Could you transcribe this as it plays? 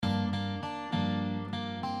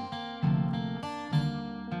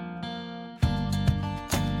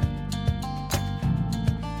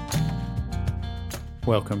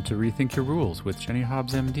Welcome to Rethink Your Rules with Jenny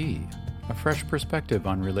Hobbs, MD, a fresh perspective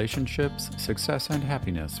on relationships, success, and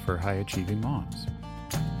happiness for high-achieving moms.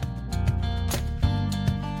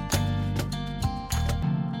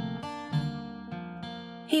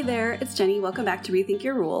 Hey there, it's Jenny. Welcome back to Rethink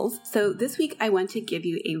Your Rules. So this week I want to give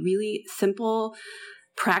you a really simple,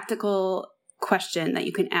 practical question that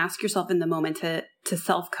you can ask yourself in the moment to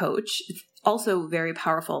self-coach. It's also very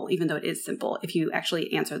powerful, even though it is simple, if you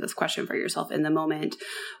actually answer this question for yourself in the moment.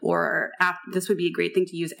 Or this would be a great thing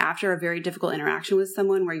to use after a very difficult interaction with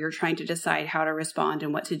someone where you're trying to decide how to respond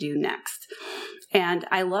and what to do next. And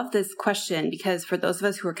I love this question because for those of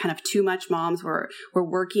us who are kind of too much moms, we're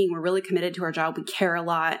working, we're really committed to our job, we care a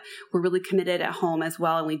lot, we're really committed at home as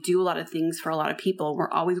well, and we do a lot of things for a lot of people.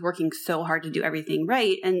 We're always working so hard to do everything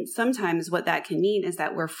right. And sometimes what that can mean is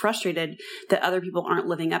that we're frustrated that other people aren't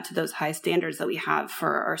living up to those high standards that we have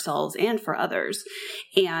for ourselves and for others.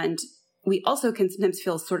 And we also can sometimes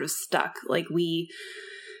feel sort of stuck, like we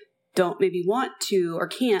don't maybe want to or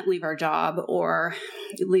can't leave our job or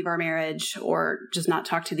leave our marriage or just not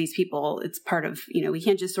talk to these people. It's part of, we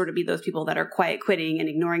can't just sort of be those people that are quiet quitting and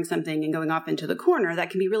ignoring something and going off into the corner. That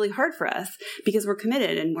can be really hard for us because we're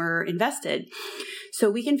committed and we're invested. So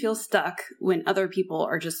we can feel stuck when other people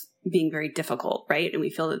are just being very difficult, right? And we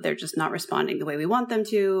feel that they're just not responding the way we want them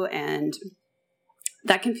to. And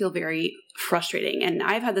that can feel very frustrating. And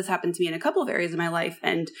I've had this happen to me in a couple of areas of my life.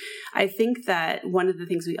 And I think that one of the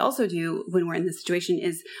things we also do when we're in this situation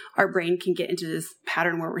is our brain can get into this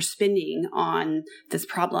pattern where we're spinning on this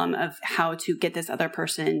problem of how to get this other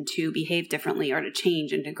person to behave differently or to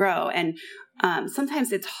change and to grow. And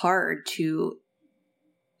sometimes it's hard to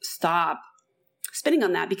stop spinning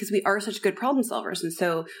on that because we are such good problem solvers. And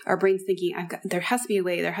so our brain's thinking, there has to be a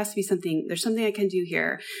way, there has to be something, there's something I can do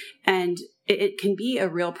here. And it can be a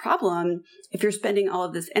real problem if you're spending all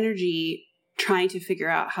of this energy trying to figure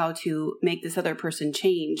out how to make this other person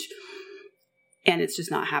change and it's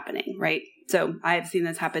just not happening, right? So I've seen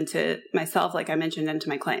this happen to myself, like I mentioned, and to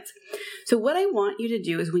my clients. So what I want you to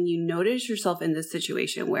do is when you notice yourself in this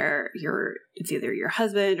situation where it's either your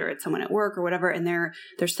husband or it's someone at work or whatever, and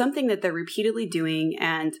there's something that they're repeatedly doing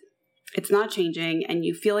and it's not changing and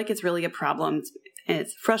you feel like it's really a problem and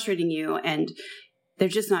it's frustrating you and they're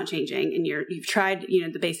just not changing. And you've tried,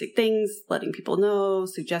 the basic things, letting people know,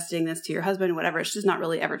 suggesting this to your husband, whatever. It's just not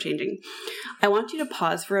really ever changing. I want you to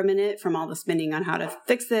pause for a minute from all the spinning on how to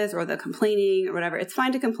fix this or the complaining or whatever. It's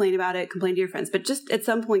fine to complain about it, complain to your friends, but just at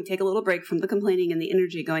some point, take a little break from the complaining and the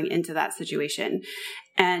energy going into that situation.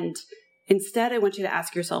 And instead, I want you to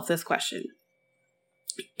ask yourself this question.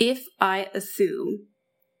 If I assume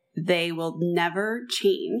they will never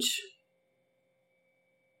change,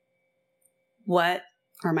 what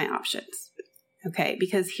are my options? Okay,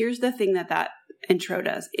 because here's the thing that intro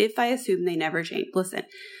does. If I assume they never change, listen,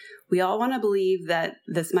 we all want to believe that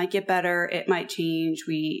this might get better, it might change.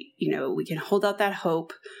 We can hold out that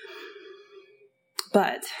hope.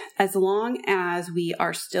 But as long as we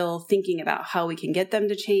are still thinking about how we can get them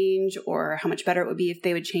to change or how much better it would be if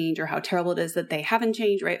they would change or how terrible it is that they haven't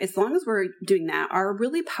changed, right? As long as we're doing that, our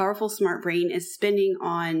really powerful, smart brain is spinning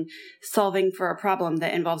on solving for a problem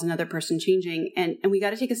that involves another person changing. And we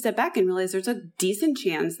got to take a step back and realize there's a decent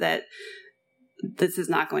chance that this is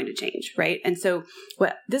not going to change, right? And so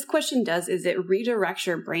what this question does is it redirects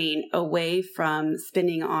your brain away from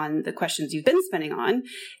spinning on the questions you've been spinning on.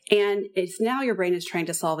 And it's now your brain is trying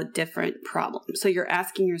to solve a different problem. So you're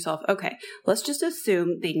asking yourself, okay, let's just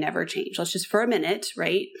assume they never change. Let's just for a minute,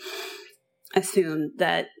 right? Assume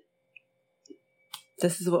that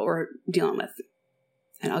this is what we're dealing with.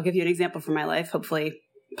 And I'll give you an example from my life. Hopefully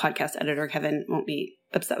podcast editor Kevin won't be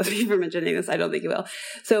upset with me for mentioning this. I don't think he will.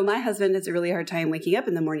 So my husband has a really hard time waking up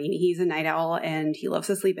in the morning. He's a night owl and he loves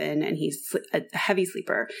to sleep in and he's a heavy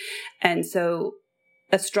sleeper. And so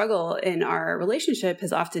a struggle in our relationship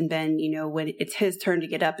has often been, when it's his turn to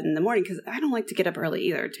get up in the morning, because I don't like to get up early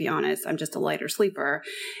either, to be honest. I'm just a lighter sleeper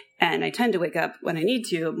and I tend to wake up when I need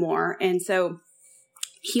to more. And so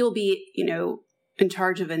he'll be, in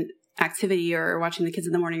charge of an activity or watching the kids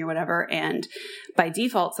in the morning or whatever. And by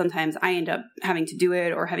default, sometimes I end up having to do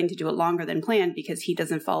it or having to do it longer than planned because he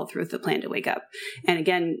doesn't follow through with the plan to wake up. And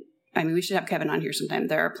again, we should have Kevin on here sometime.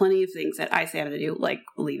 There are plenty of things that I say I'm going to do, like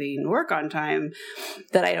leaving work on time,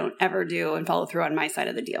 that I don't ever do and follow through on my side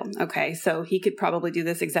of the deal. Okay. So he could probably do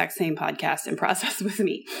this exact same podcast and process with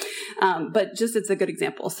me. But just, it's a good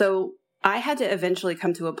example. So I had to eventually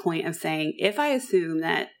come to a point of saying, if I assume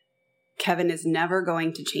that Kevin is never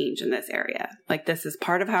going to change in this area. Like, this is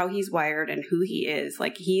part of how he's wired and who he is.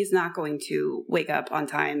 Like, he's not going to wake up on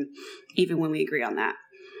time, even when we agree on that,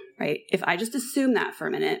 right? If I just assume that for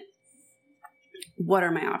a minute, what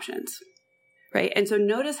are my options? Right. And so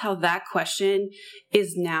notice how that question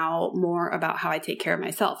is now more about how I take care of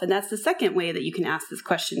myself. And that's the second way that you can ask this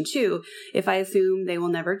question too. If I assume they will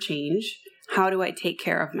never change, how do I take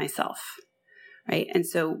care of myself? Right. And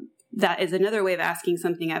so that is another way of asking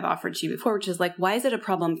something I've offered to you before, which is like, why is it a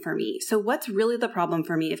problem for me? So what's really the problem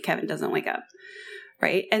for me if Kevin doesn't wake up?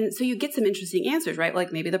 Right. And so you get some interesting answers, right?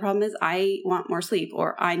 Like maybe the problem is I want more sleep,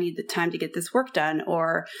 or I need the time to get this work done,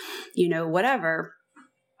 or, whatever.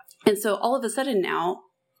 And so all of a sudden now,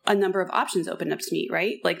 a number of options open up to me,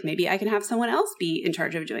 right? Like maybe I can have someone else be in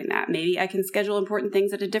charge of doing that. Maybe I can schedule important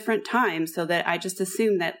things at a different time so that I just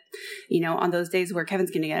assume that, on those days where Kevin's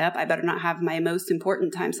going to get up, I better not have my most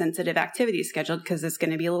important time-sensitive activities scheduled because it's going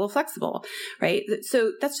to be a little flexible, right?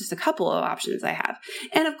 So that's just a couple of options I have.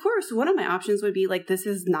 And of course, one of my options would be like, this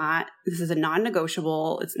is a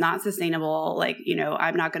non-negotiable. It's not sustainable. Like,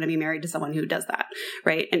 I'm not going to be married to someone who does that,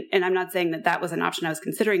 right? And I'm not saying that was an option I was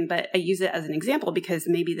considering, but I use it as an example because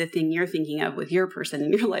maybe the thing you're thinking of with your person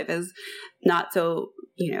in your life is not so,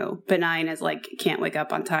 benign as like can't wake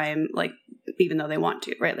up on time, like even though they want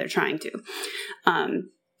to, right? They're trying to.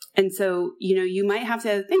 And so, you might have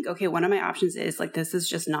to think, okay, one of my options is like, this is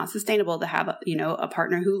just not sustainable to have, a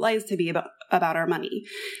partner who lies to me about our money.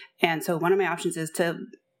 And so one of my options is to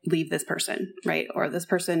leave this person, right? Or this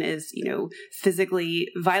person is, physically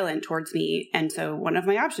violent towards me. And so one of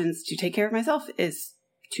my options to take care of myself is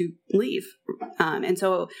to leave. And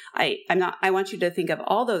so I want you to think of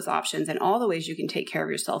all those options and all the ways you can take care of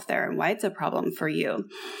yourself there and why it's a problem for you.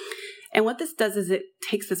 And what this does is it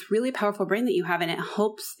takes this really powerful brain that you have and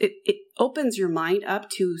it opens your mind up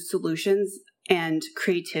to solutions and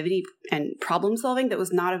creativity and problem solving that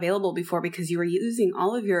was not available before because you were using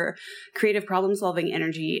all of your creative problem solving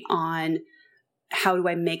energy on how do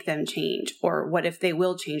I make them change? Or what if they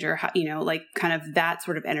will change? Or, how, like kind of that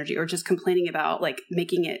sort of energy, or just complaining about like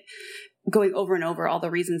making it, going over and over all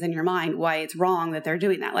the reasons in your mind why it's wrong that they're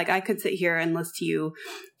doing that. Like I could sit here and list to you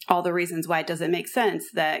all the reasons why it doesn't make sense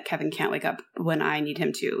that Kevin can't wake up when I need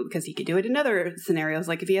him to, because he could do it in other scenarios,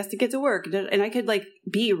 like if he has to get to work. And I could like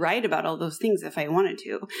be right about all those things if I wanted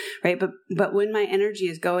to, right? But when my energy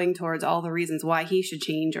is going towards all the reasons why he should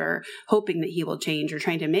change, or hoping that he will change, or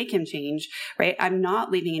trying to make him change, right? I'm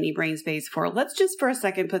not leaving any brain space for, let's just for a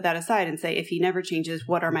second put that aside and say, if he never changes,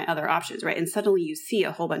 what are my other options, right? And suddenly you see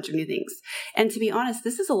a whole bunch of new things. And to be honest,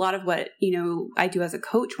 this is a lot of what, I do as a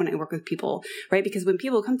coach when I work with people, right? Because when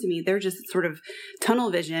people come to me, they're just sort of tunnel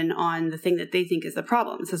vision on the thing that they think is the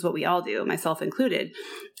problem. This is what we all do, myself included.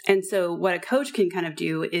 And so what a coach can kind of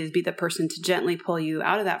do is be the person to gently pull you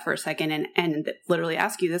out of that for a second and literally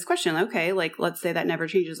ask you this question. Okay, like let's say that never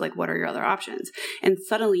changes. Like what are your other options? And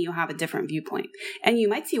suddenly you have a different viewpoint. And you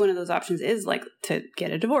might see one of those options is like to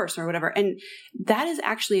get a divorce or whatever. And that is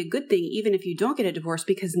actually a good thing, even if you don't get a divorce,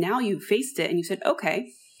 because now you faced it and you said, okay,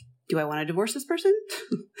 do I want to divorce this person?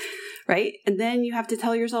 Right? And then you have to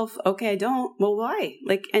tell yourself, okay, I don't. Well, why?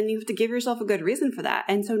 And you have to give yourself a good reason for that.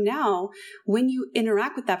 And so now when you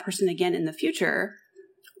interact with that person again in the future,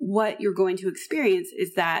 what you're going to experience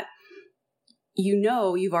is that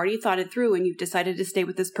you've already thought it through and you've decided to stay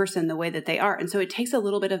with this person the way that they are. And so it takes a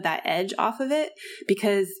little bit of that edge off of it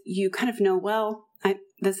because you kind of know, well,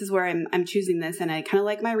 this is where I'm choosing this, and I kind of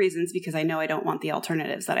like my reasons because I know I don't want the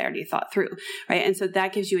alternatives that I already thought through, right? And so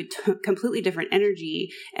that gives you a completely different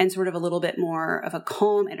energy and sort of a little bit more of a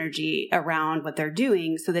calm energy around what they're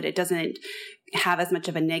doing so that it doesn't have as much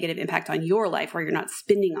of a negative impact on your life where you're not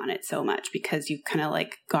spinning on it so much because you've kind of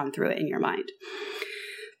like gone through it in your mind.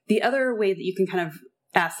 The other way that you can kind of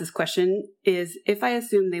ask this question is, if I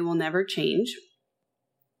assume they will never change,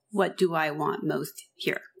 what do I want most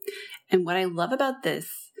here? And what I love about this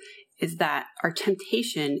is that our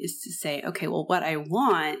temptation is to say, okay, well, what I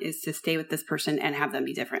want is to stay with this person and have them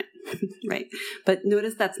be different, right? But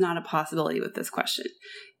notice that's not a possibility with this question.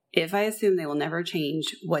 If I assume they will never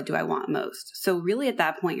change, what do I want most? So really at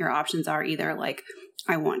that point, your options are either like,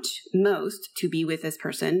 I want most to be with this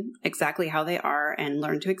person exactly how they are and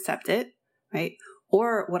learn to accept it, right?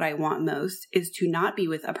 Or what I want most is to not be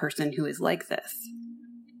with a person who is like this.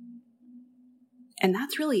 And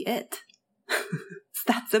that's really it. It's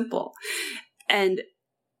that simple. And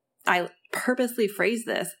I purposely phrase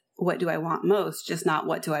this, what do I want most, just not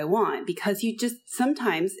what do I want? Because you just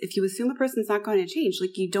sometimes, if you assume a person's not going to change,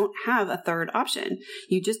 like you don't have a third option.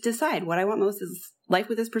 You just decide what I want most is life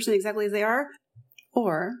with this person exactly as they are,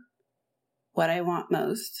 or what I want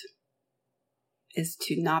most is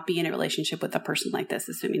to not be in a relationship with a person like this,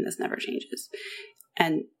 assuming this never changes.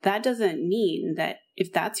 And that doesn't mean that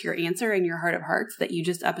if that's your answer in your heart of hearts, that you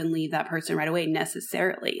just up and leave that person right away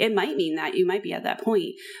necessarily. It might mean that you might be at that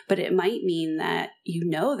point, but it might mean that you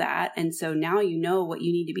know that. And so now you know what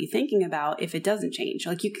you need to be thinking about if it doesn't change.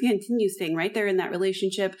 Like you can continue staying right there in that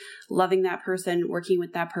relationship, loving that person, working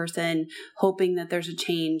with that person, hoping that there's a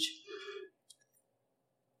change,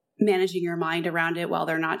 managing your mind around it while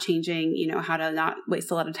they're not changing, how to not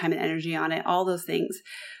waste a lot of time and energy on it, all those things.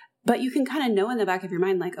 But you can kind of know in the back of your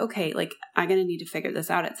mind, like, okay, like I'm going to need to figure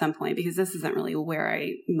this out at some point because this isn't really where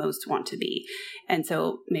I most want to be. And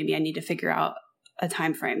so maybe I need to figure out a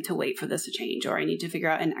time frame to wait for this to change, or I need to figure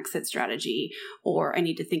out an exit strategy, or I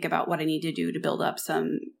need to think about what I need to do to build up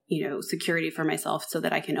some, security for myself so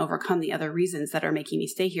that I can overcome the other reasons that are making me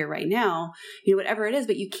stay here right now, whatever it is.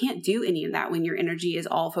 But you can't do any of that when your energy is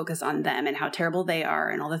all focused on them and how terrible they are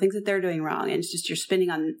and all the things that they're doing wrong. And it's just you're spinning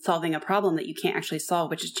on solving a problem that you can't actually solve,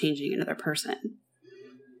 which is changing another person.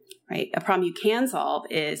 Right? A problem you can solve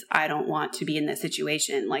is, I don't want to be in this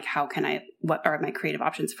situation. Like, what are my creative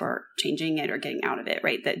options for changing it or getting out of it,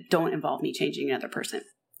 right? That don't involve me changing another person.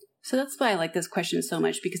 So that's why I like this question so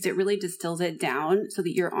much, because it really distills it down so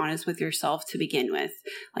that you're honest with yourself to begin with.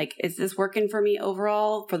 Like, is this working for me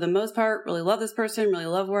overall? For the most part, really love this person, really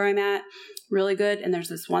love where I'm at, really good. And there's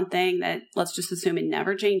this one thing that let's just assume it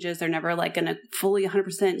never changes. They're never like going to fully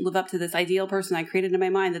 100% live up to this ideal person I created in my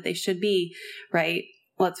mind that they should be, right?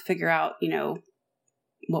 Let's figure out,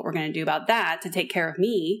 what we're going to do about that to take care of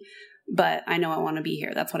me. But I know I want to be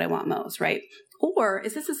here. That's what I want most, right? Or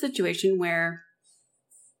is this a situation where,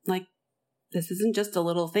 like, this isn't just a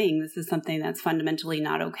little thing. This is something that's fundamentally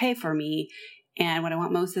not okay for me. And what I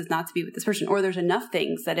want most is not to be with this person. Or there's enough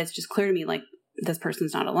things that it's just clear to me, like, this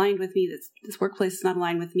person's not aligned with me. This workplace is not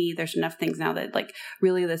aligned with me. There's enough things now that, like,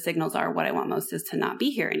 really the signals are what I want most is to not be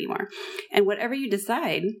here anymore. And whatever you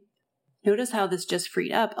decide, notice how this just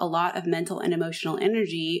freed up a lot of mental and emotional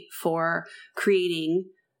energy for creating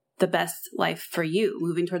the best life for you,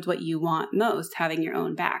 moving towards what you want most, having your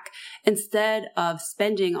own back, instead of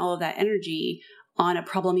spending all of that energy on a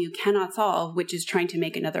problem you cannot solve, which is trying to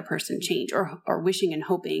make another person change, or wishing and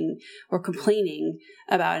hoping or complaining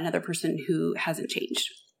about another person who hasn't changed.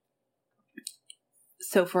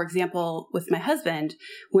 So, for example, with my husband,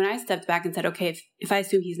 when I stepped back and said, okay, if I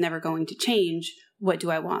assume he's never going to change, what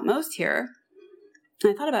do I want most here?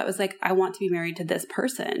 And I thought about it, was like, I want to be married to this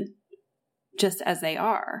person just as they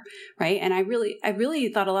are, right? And I really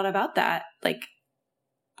thought a lot about that. Like,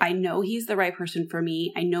 I know he's the right person for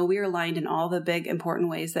me. I know we're aligned in all the big important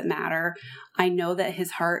ways that matter. I know that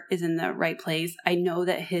his heart is in the right place. I know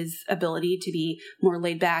that his ability to be more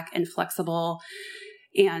laid back and flexible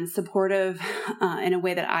and supportive in a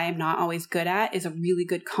way that I am not always good at is a really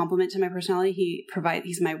good complement to my personality.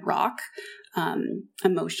 He's my rock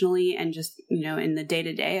emotionally and just, in the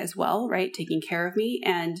day-to-day as well, right? Taking care of me.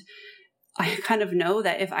 And I kind of know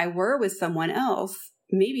that if I were with someone else,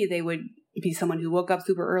 maybe they would be someone who woke up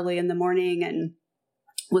super early in the morning and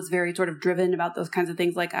was very sort of driven about those kinds of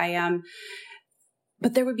things like I am.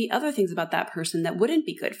 But there would be other things about that person that wouldn't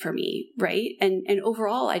be good for me, right? And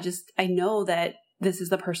overall, I know that this is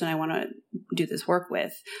the person I want to do this work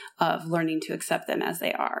with, of learning to accept them as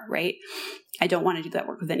they are, right? I don't want to do that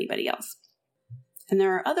work with anybody else. And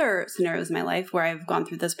there are other scenarios in my life where I've gone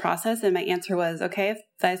through this process and my answer was, okay, if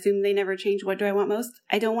I assume they never change, what do I want most?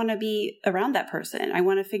 I don't want to be around that person. I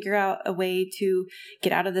want to figure out a way to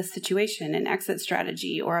get out of this situation, an exit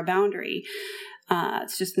strategy or a boundary.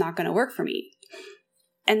 It's just not going to work for me.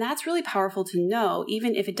 And that's really powerful to know,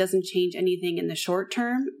 even if it doesn't change anything in the short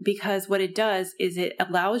term, because what it does is it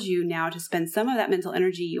allows you now to spend some of that mental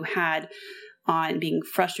energy you had on being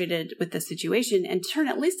frustrated with the situation and turn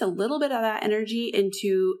at least a little bit of that energy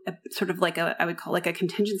into a sort of like I would call like a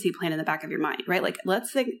contingency plan in the back of your mind, right? Like,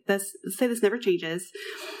 let's say this never changes.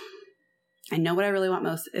 I know what I really want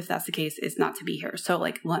most, if that's the case, is not to be here. So,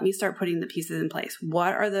 like, let me start putting the pieces in place.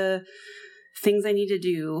 What are the things I need to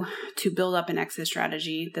do to build up an exit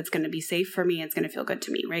strategy that's going to be safe for me and it's going to feel good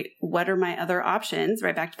to me, right? What are my other options?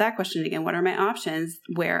 Right back to that question again. What are my options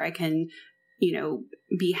where I can,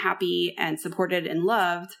 be happy and supported and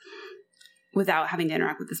loved without having to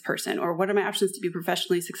interact with this person? Or what are my options to be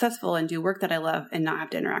professionally successful and do work that I love and not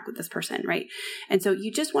have to interact with this person, right? And so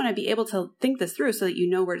you just want to be able to think this through so that you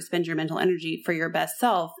know where to spend your mental energy for your best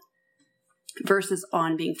self versus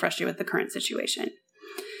on being frustrated with the current situation.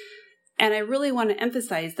 And I really want to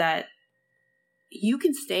emphasize that you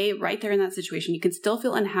can stay right there in that situation. You can still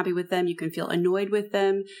feel unhappy with them. You can feel annoyed with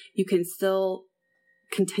them. You can still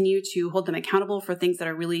continue to hold them accountable for things that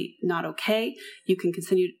are really not okay. You can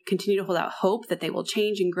continue to hold out hope that they will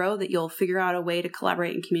change and grow, that you'll figure out a way to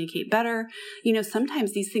collaborate and communicate better.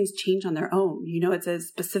 Sometimes these things change on their own. It's a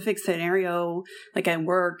specific scenario, like at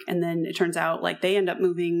work, and then it turns out like they end up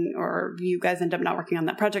moving, or you guys end up not working on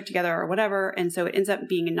that project together or whatever. And so it ends up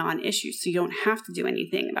being a non-issue. So you don't have to do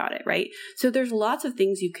anything about it, right? So there's lots of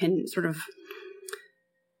things you can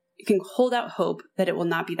you can hold out hope that it will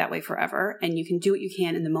not be that way forever. And you can do what you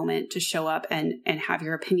can in the moment to show up and have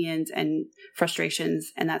your opinions and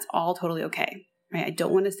frustrations. And that's all totally okay, right? I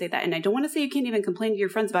don't want to say that. And I don't want to say you can't even complain to your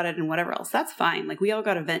friends about it and whatever else. That's fine. Like, we all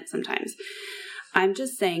got to vent sometimes. I'm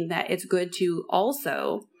just saying that it's good to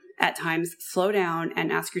also at times slow down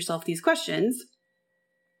and ask yourself these questions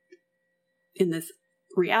in this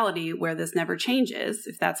reality where this never changes.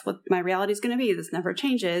 If that's what my reality is going to be, this never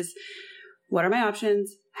changes. What are my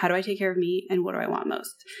options? How do I take care of me? And what do I want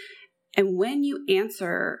most? And when you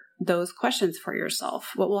answer those questions for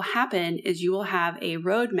yourself, what will happen is you will have a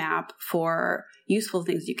roadmap for useful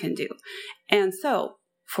things you can do. And so,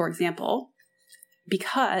 for example,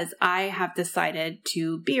 because I have decided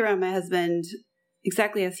to be around my husband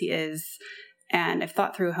exactly as he is, and I've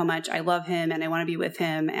thought through how much I love him and I want to be with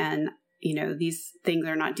him, and these things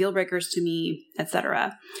are not deal breakers to me,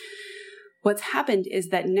 etc. What's happened is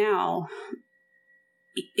that now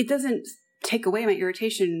it doesn't take away my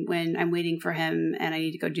irritation when I'm waiting for him and I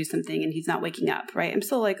need to go do something and he's not waking up, right? I'm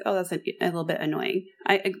still like, oh, that's a little bit annoying.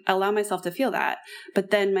 I allow myself to feel that. But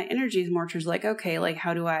then my energy is more towards like, okay, like,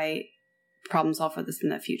 how do I problem solve for this in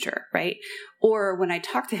the future, right? Or when I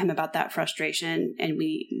talk to him about that frustration, and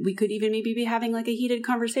we could even maybe be having like a heated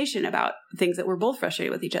conversation about things that we're both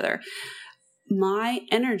frustrated with each other. My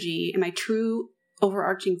energy and my true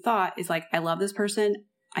overarching thought is like, I love this person.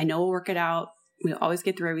 I know we'll work it out. We'll always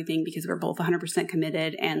get through everything because we're both 100%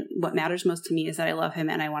 committed. And what matters most to me is that I love him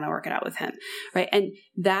and I want to work it out with him, right? And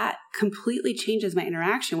that completely changes my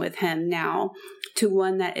interaction with him now to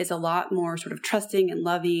one that is a lot more sort of trusting and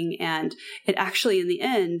loving. And it actually, in the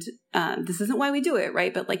end, this isn't why we do it,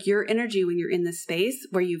 right? But like, your energy when you're in this space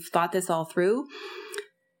where you've thought this all through,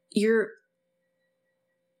 you're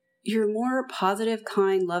more positive,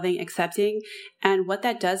 kind, loving, accepting. And what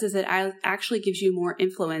that does is it actually gives you more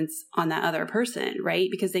influence on that other person, right?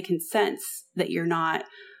 Because they can sense that you're not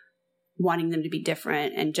wanting them to be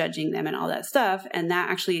different and judging them and all that stuff. And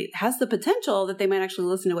that actually has the potential that they might actually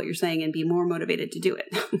listen to what you're saying and be more motivated to do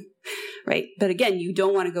it, right? But again, you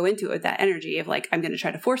don't want to go into it with that energy of like, I'm going to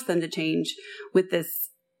try to force them to change with this,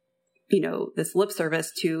 this lip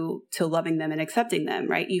service to loving them and accepting them,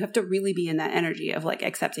 right? You have to really be in that energy of like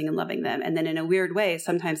accepting and loving them. And then in a weird way,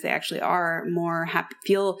 sometimes they actually are more happy,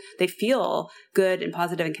 they feel good and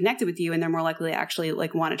positive and connected with you. And they're more likely to actually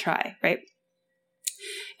like want to try, right?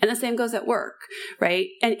 And the same goes at work, right?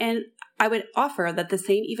 And I would offer that the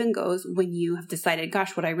same even goes when you have decided,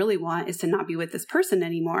 gosh, what I really want is to not be with this person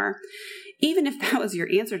anymore. Even if that was your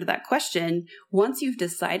answer to that question, once you've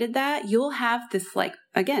decided that, you'll have this, like,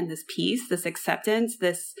 again, this peace, this acceptance,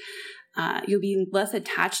 you'll be less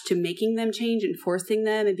attached to making them change and forcing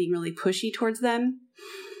them and being really pushy towards them.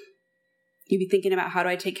 You'll be thinking about, how do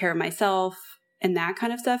I take care of myself and that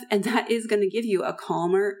kind of stuff. And that is going to give you a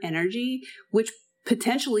calmer energy, which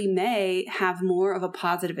potentially may have more of a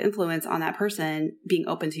positive influence on that person being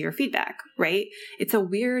open to your feedback, right? It's a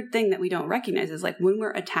weird thing that we don't recognize, is like when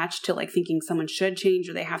we're attached to like thinking someone should change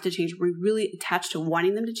or they have to change, we're really attached to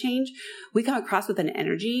wanting them to change. We come across with an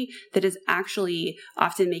energy that is actually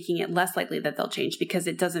often making it less likely that they'll change because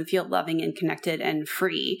it doesn't feel loving and connected and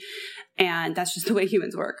free. And that's just the way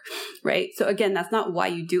humans work, right? So again, that's not why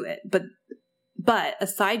you do it. But a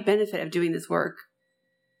side benefit of doing this work,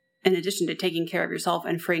 in addition to taking care of yourself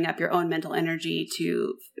and freeing up your own mental energy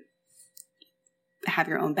to have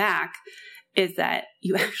your own back, is that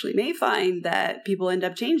you actually may find that people end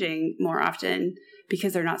up changing more often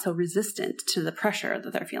because they're not so resistant to the pressure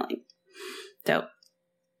that they're feeling. So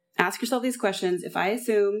ask yourself these questions. If I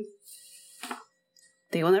assume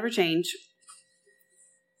they will never change,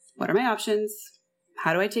 what are my options?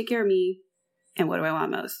 How do I take care of me? And what do I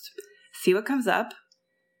want most? See what comes up.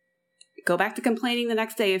 Go back to complaining the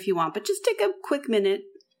next day if you want, but just take a quick minute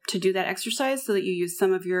to do that exercise so that you use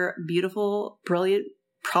some of your beautiful, brilliant,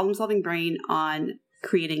 problem-solving brain on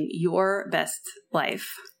creating your best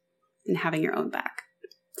life and having your own back.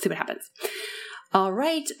 See what happens. All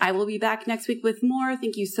right. I will be back next week with more.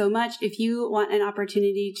 Thank you so much. If you want an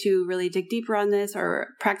opportunity to really dig deeper on this or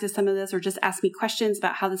practice some of this or just ask me questions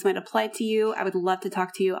about how this might apply to you, I would love to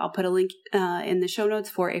talk to you. I'll put a link in the show notes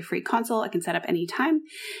for a free consult I can set up anytime.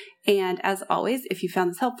 And as always, if you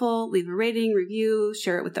found this helpful, leave a rating, review,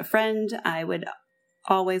 share it with a friend. I would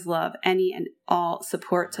always love any and all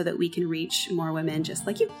support so that we can reach more women just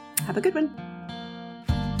like you. Have a good one.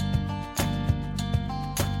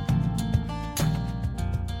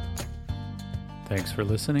 Thanks for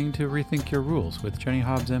listening to Rethink Your Rules with Jenny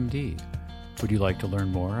Hobbs, MD. Would you like to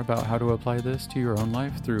learn more about how to apply this to your own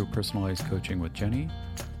life through personalized coaching with Jenny?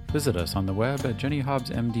 Visit us on the web at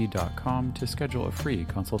jennyhobbsmd.com to schedule a free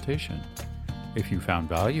consultation. If you found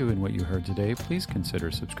value in what you heard today, please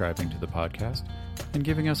consider subscribing to the podcast and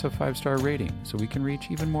giving us a 5-star rating so we can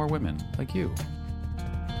reach even more women like you.